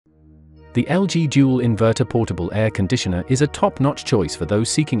The LG Dual Inverter Portable Air Conditioner is a top-notch choice for those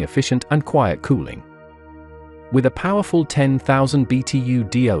seeking efficient and quiet cooling. With a powerful 10,000 BTU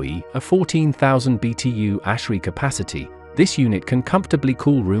DOE, a 14,000 BTU ASHRAE capacity, this unit can comfortably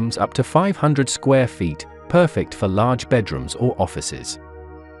cool rooms up to 500 square feet, perfect for large bedrooms or offices.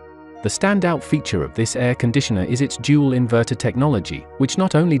 The standout feature of this air conditioner is its dual inverter technology, which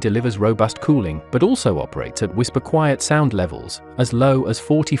not only delivers robust cooling but also operates at whisper-quiet sound levels, as low as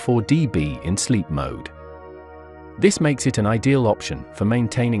 44 dB in sleep mode. This makes it an ideal option for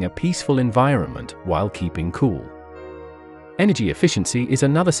maintaining a peaceful environment while keeping cool. Energy efficiency is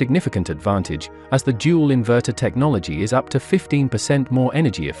another significant advantage, as the dual inverter technology is up to 15% more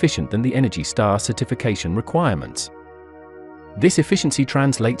energy efficient than the Energy Star certification requirements. This efficiency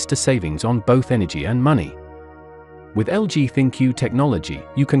translates to savings on both energy and money. With LG ThinQ technology,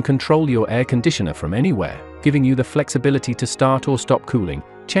 you can control your air conditioner from anywhere, giving you the flexibility to start or stop cooling,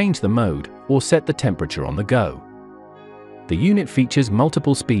 change the mode, or set the temperature on the go. The unit features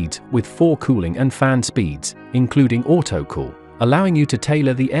multiple speeds with 4 cooling and fan speeds, including auto cool, allowing you to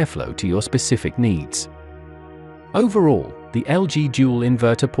tailor the airflow to your specific needs. Overall, the LG Dual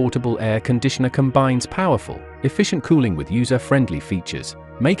Inverter Portable Air Conditioner combines powerful, efficient cooling with user-friendly features,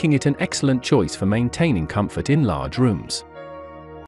 making it an excellent choice for maintaining comfort in large rooms.